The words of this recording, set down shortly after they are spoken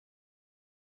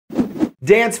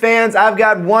Dance fans, I've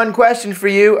got one question for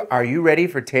you. Are you ready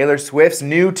for Taylor Swift's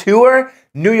new tour?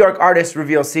 New York artists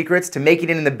reveal secrets to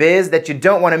making it in the biz that you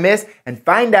don't want to miss, and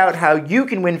find out how you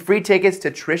can win free tickets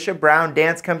to Trisha Brown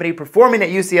Dance Company performing at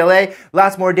UCLA.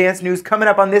 Lots more dance news coming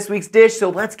up on this week's Dish, so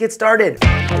let's get started.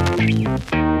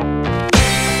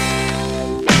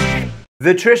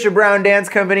 The Trisha Brown Dance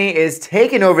Company is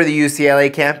taking over the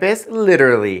UCLA campus,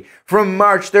 literally. From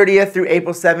March 30th through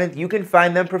April 7th, you can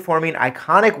find them performing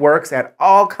iconic works at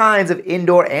all kinds of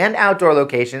indoor and outdoor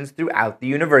locations throughout the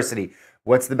university.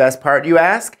 What's the best part, you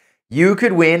ask? You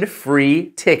could win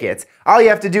free tickets. All you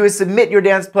have to do is submit your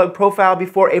DancePlug profile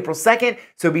before April 2nd,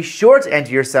 so be sure to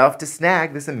enter yourself to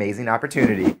snag this amazing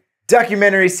opportunity.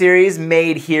 Documentary series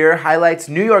Made Here highlights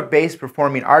New York-based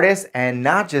performing artists and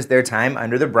not just their time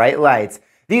under the bright lights.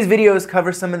 These videos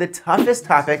cover some of the toughest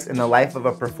topics in the life of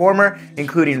a performer,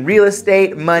 including real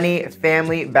estate, money,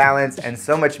 family, balance, and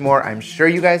so much more. I'm sure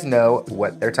you guys know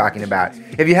what they're talking about.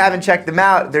 If you haven't checked them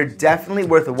out, they're definitely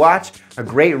worth a watch, a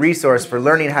great resource for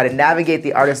learning how to navigate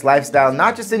the artist lifestyle,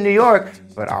 not just in New York,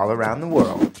 but all around the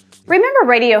world.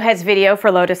 Remember Radiohead's video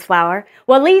for Lotus Flower?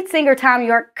 Well, lead singer Tom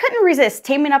York couldn't resist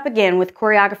teaming up again with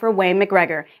choreographer Wayne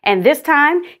McGregor. And this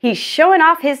time, he's showing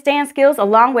off his dance skills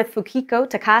along with Fukiko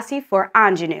Takase for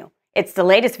Ingenue. It's the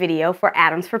latest video for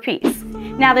Atoms for Peace.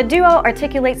 Now, the duo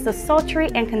articulates the sultry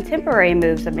and contemporary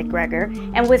moves of McGregor,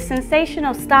 and with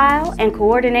sensational style and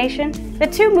coordination, the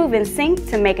two move in sync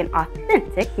to make an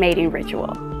authentic mating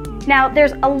ritual. Now,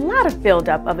 there's a lot of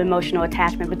buildup of emotional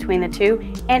attachment between the two,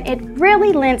 and it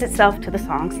really lends itself to the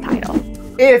song's title.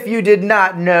 If you did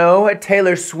not know,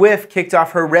 Taylor Swift kicked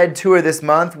off her Red Tour this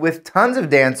month with tons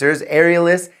of dancers,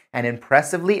 aerialists, and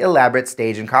impressively elaborate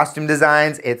stage and costume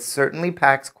designs. It certainly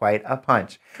packs quite a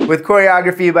punch. With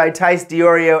choreography by Tyce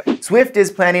Dioro, Swift is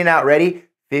planning out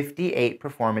 58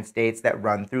 performance dates that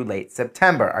run through late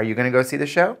September. Are you going to go see the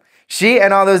show? She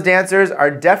and all those dancers are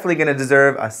definitely going to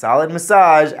deserve a solid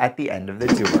massage at the end of the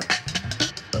tour.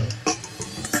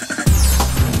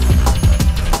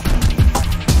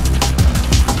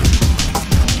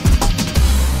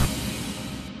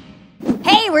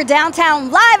 Hey, we're downtown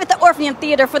live at the Orpheum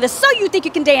Theater for the So You Think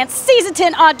You Can Dance Season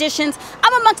 10 auditions.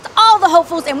 I'm amongst all the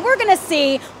hopefuls, and we're going to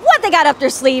see what they got up their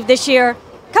sleeve this year.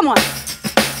 Come on.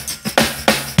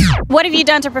 What have you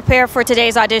done to prepare for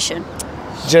today's audition?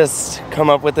 Just come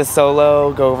up with a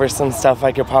solo, go over some stuff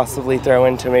I could possibly throw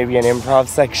into maybe an improv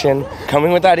section.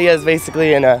 Coming with ideas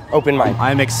basically in an open mind.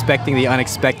 I'm expecting the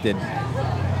unexpected.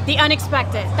 The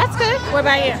unexpected. That's good. What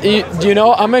about you? You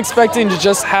know, I'm expecting to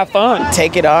just have fun.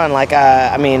 Take it on, like,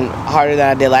 harder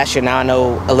than I did last year. Now I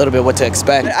know a little bit what to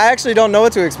expect. I actually don't know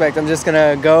what to expect. I'm just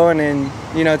gonna go and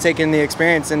take in the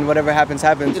experience, and whatever happens,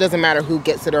 happens. It doesn't matter who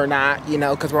gets it or not,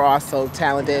 because we're all so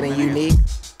talented and unique.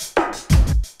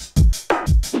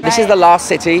 This is the last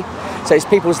city, so it's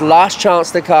people's last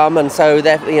chance to come, and so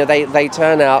they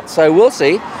turn out. So we'll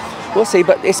see,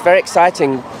 but it's very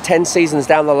exciting. 10 seasons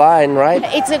down the line, right?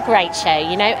 It's a great show,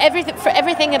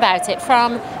 everything about it,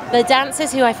 from the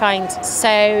dancers who I find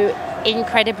so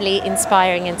incredibly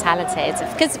inspiring and talented.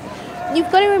 Because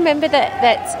you've got to remember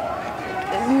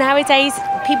that nowadays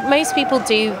most people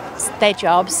do their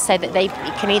jobs so that they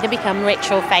can either become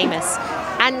rich or famous,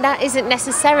 and that isn't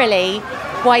necessarily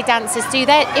why dancers do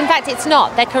that. In fact, it's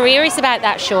not. Their career is about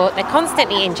that short. They're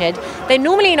constantly injured. They're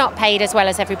normally not paid as well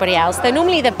as everybody else. They're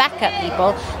normally the backup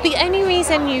people. The only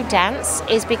reason you dance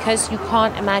is because you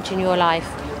can't imagine your life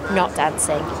not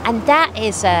dancing. And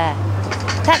that's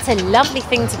a lovely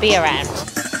thing to be around.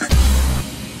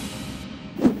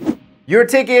 Your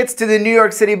tickets to the New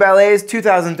York City Ballet's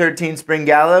 2013 Spring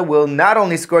Gala will not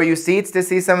only score you seats to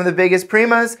see some of the biggest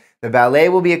primas, the ballet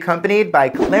will be accompanied by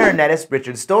clarinetist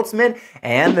Richard Stoltzman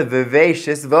and the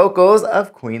vivacious vocals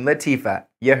of Queen Latifah.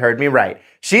 You heard me right.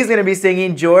 She's going to be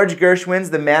singing George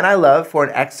Gershwin's The Man I Love for an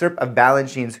excerpt of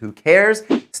Balanchine's Who Cares.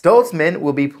 Stoltzman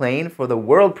will be playing for the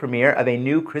world premiere of a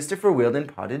new Christopher Wheeldon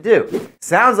pas de deux.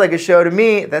 Sounds like a show to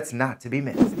me that's not to be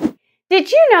missed.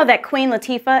 Did you know that Queen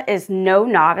Latifah is no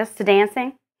novice to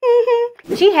dancing?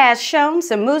 She has shown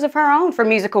some moves of her own for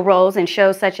musical roles in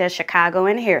shows such as Chicago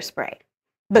and Hairspray.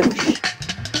 Boosh.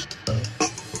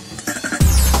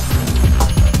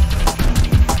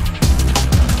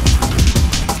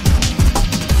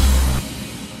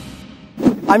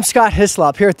 I'm Scott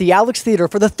Hislop here at the Alex Theater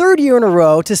for the third year in a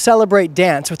row to celebrate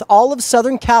dance with all of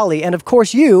Southern Cali and, of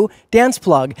course, you,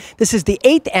 DancePlug. This is the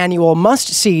 8th annual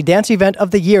must-see dance event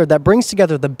of the year that brings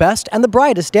together the best and the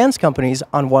brightest dance companies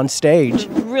on one stage.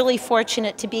 Really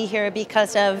fortunate to be here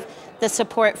because of the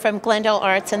support from Glendale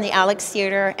Arts and the Alex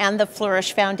Theater and the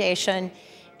Flourish Foundation.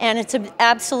 And it's an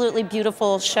absolutely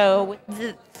beautiful show.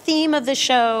 The theme of the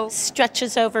show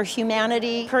stretches over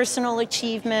humanity, personal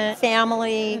achievement,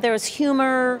 family. There's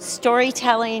humor,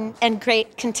 storytelling, and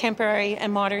great contemporary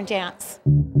and modern dance.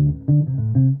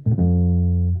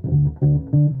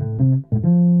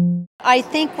 I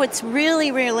think what's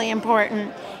really, really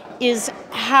important is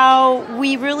how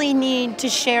we really need to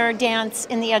share dance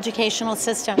in the educational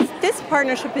system. This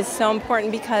partnership is so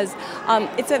important because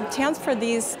it's a chance for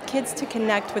these kids to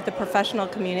connect with the professional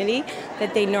community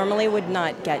that they normally would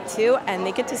not get to, and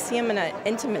they get to see them in an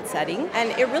intimate setting,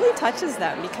 and it really touches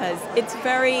them because it's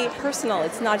very personal.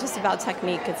 It's not just about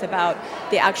technique, it's about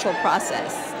the actual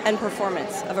process and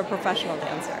performance of a professional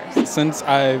dancer. Since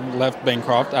I left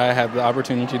Bancroft, I had the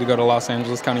opportunity to go to Los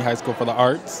Angeles County High School for the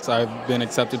Arts. So I've been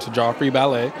accepted to Joffrey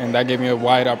Ballet, and that gave me a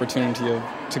wide opportunity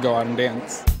to go out and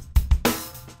dance.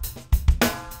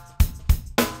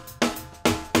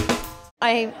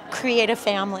 I create a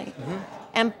family.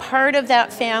 And part of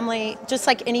that family, just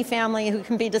like any family who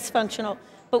can be dysfunctional,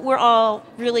 but we're all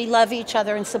really love each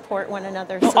other and support one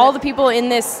another. So all the people in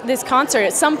this concert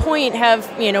at some point have,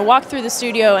 walked through the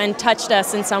studio and touched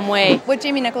us in some way. What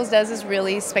Jamie Nichols does is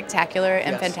really spectacular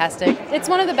and fantastic. It's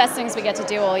one of the best things we get to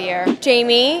do all year.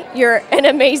 Jamie, you're an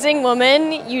amazing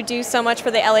woman. You do so much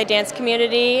for the LA dance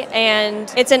community,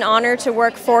 and it's an honor to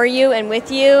work for you and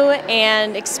with you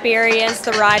and experience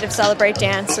the ride of Celebrate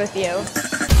Dance with you.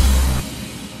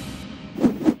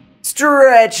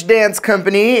 Stretch Dance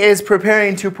Company is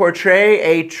preparing to portray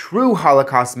a true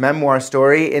Holocaust memoir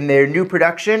story in their new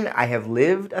production, I Have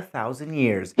Lived 1,000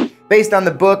 Years. Based on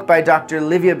the book by Dr.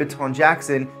 Livia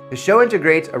Beton-Jackson, the show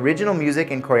integrates original music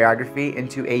and choreography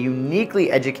into a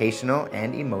uniquely educational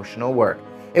and emotional work.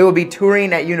 It will be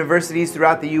touring at universities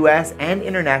throughout the US and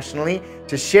internationally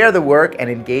to share the work and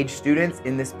engage students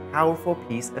in this powerful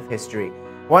piece of history.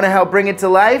 Want to help bring it to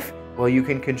life? Well, you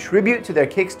can contribute to their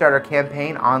Kickstarter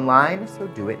campaign online, so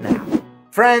do it now.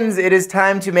 Friends, it is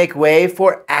time to make way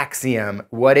for AXIOM.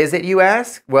 What is it, you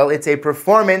ask? Well, it's a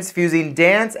performance fusing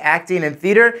dance, acting, and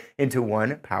theater into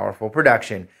one powerful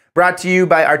production. Brought to you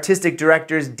by artistic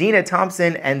directors Dina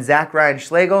Thompson and Zach Ryan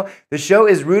Schlegel, the show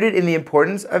is rooted in the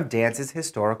importance of dance's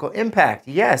historical impact.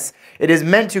 Yes, it is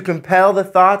meant to compel the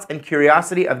thoughts and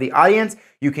curiosity of the audience.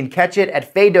 You can catch it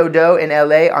at Fais Dodo in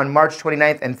LA on March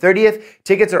 29th and 30th.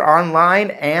 Tickets are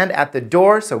online and at the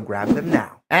door, so grab them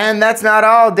now. And that's not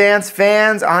all, dance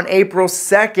fans. On April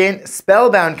 2nd,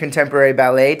 Spellbound Contemporary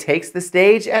Ballet takes the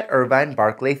stage at Irvine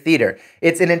Barclay Theater.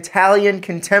 It's an Italian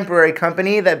contemporary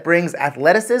company that brings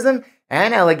athleticism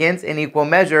and elegance in equal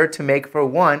measure to make for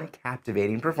one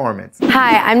captivating performance.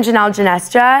 Hi, I'm Janelle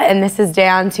Ginestra, and this is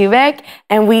Dejan Tubic,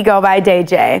 and we go by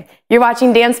DJ. You're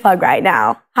watching DancePlug right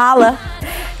now. Holla!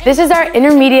 This is our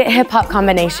intermediate hip-hop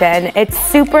combination. It's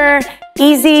super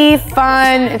easy,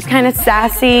 fun, it's kind of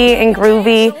sassy and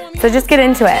groovy, so just get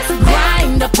into it.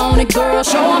 Grind up on it, girl,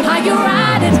 show 'em how you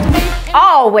ride it.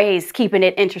 Always keeping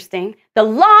it interesting. The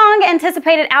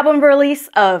long-anticipated album release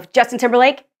of Justin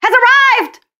Timberlake has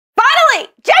arrived! Finally!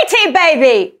 JT,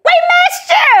 baby! We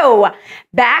missed you!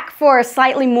 Back for a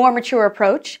slightly more mature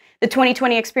approach, the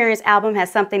 2020 Experience album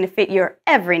has something to fit your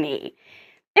every need.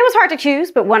 It was hard to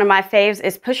choose, but one of my faves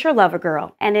is Push Your Lover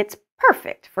Girl, and it's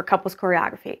perfect for couples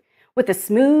choreography. With a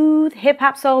smooth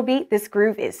hip-hop soul beat, this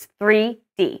groove is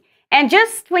 3D. And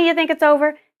just when you think it's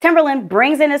over, Timberland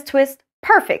brings in his twist,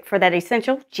 perfect for that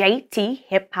essential JT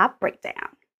hip-hop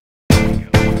breakdown.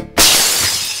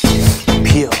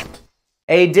 Peel.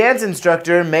 A dance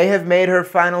instructor may have made her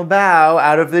final bow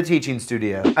out of the teaching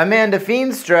studio. Amanda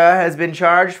Feenstra has been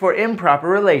charged for improper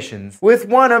relations with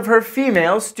one of her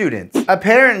female students.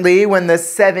 Apparently, when the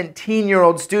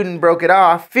 17-year-old student broke it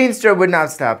off, Feenstra would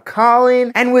not stop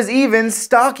calling and was even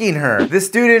stalking her. The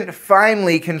student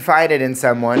finally confided in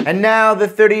someone, and now the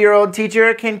 30-year-old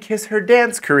teacher can kiss her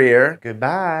dance career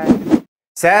goodbye.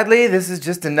 Sadly, this is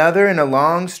just another in a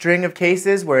long string of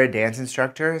cases where a dance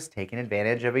instructor has taken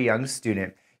advantage of a young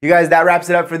student. You guys, that wraps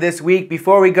it up for this week.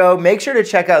 Before we go, make sure to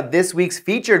check out this week's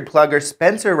featured plugger,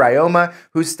 Spencer Ryoma,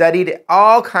 who studied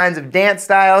all kinds of dance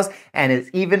styles and has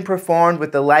even performed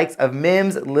with the likes of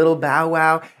Mims, Little Bow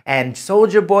Wow, and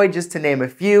Soulja Boy, just to name a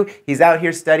few. He's out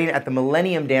here studying at the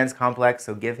Millennium Dance Complex,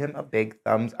 so give him a big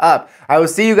thumbs up. I will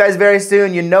see you guys very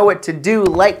soon. You know what to do.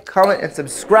 Like, comment, and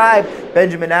subscribe.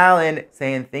 Benjamin Allen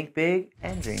saying think big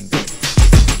and dream big.